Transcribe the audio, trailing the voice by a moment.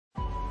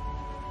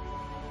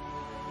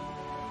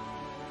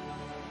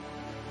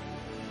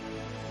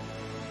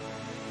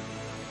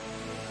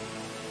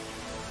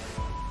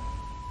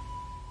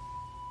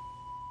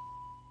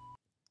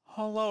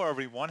Hello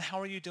everyone, how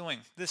are you doing?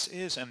 This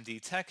is MD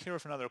Tech here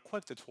with another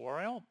quick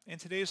tutorial. In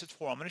today's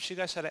tutorial, I'm going to show you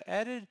guys how to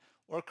edit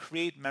or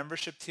create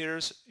membership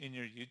tiers in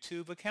your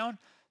YouTube account.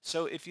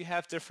 So if you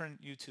have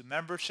different YouTube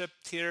membership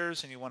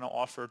tiers and you want to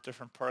offer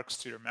different perks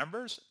to your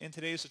members, in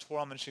today's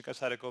tutorial, I'm going to show you guys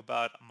how to go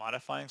about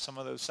modifying some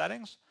of those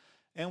settings.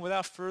 And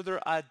without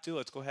further ado,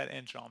 let's go ahead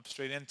and jump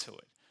straight into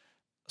it.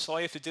 So all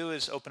you have to do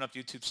is open up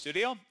YouTube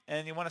Studio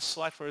and you want to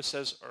select where it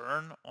says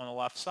Earn on the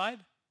left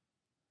side.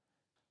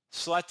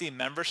 Select the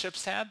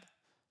Memberships tab.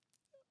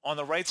 On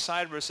the right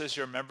side where it says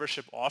your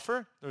membership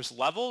offer, there's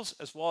levels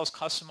as well as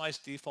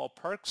customized default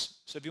perks.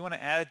 So if you want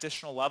to add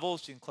additional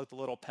levels, you can click the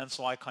little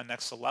pencil icon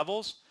next to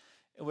levels,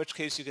 in which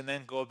case you can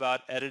then go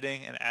about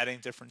editing and adding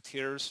different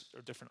tiers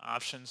or different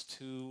options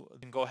to, you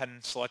can go ahead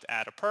and select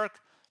add a perk,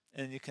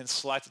 and you can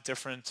select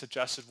different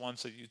suggested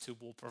ones that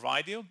YouTube will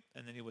provide you,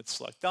 and then you would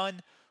select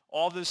done.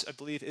 All this, I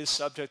believe, is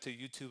subject to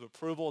YouTube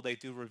approval. They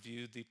do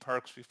review the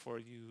perks before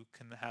you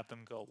can have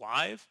them go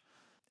live.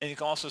 And you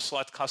can also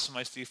select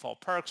customize default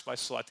perks by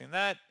selecting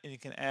that, and you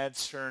can add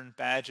certain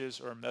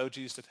badges or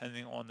emojis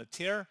depending on the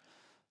tier.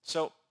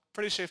 So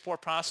pretty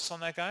straightforward process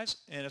on that, guys.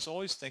 And as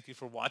always, thank you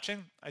for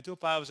watching. I do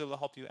hope I was able to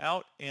help you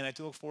out, and I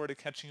do look forward to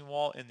catching you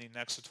all in the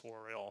next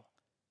tutorial.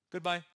 Goodbye.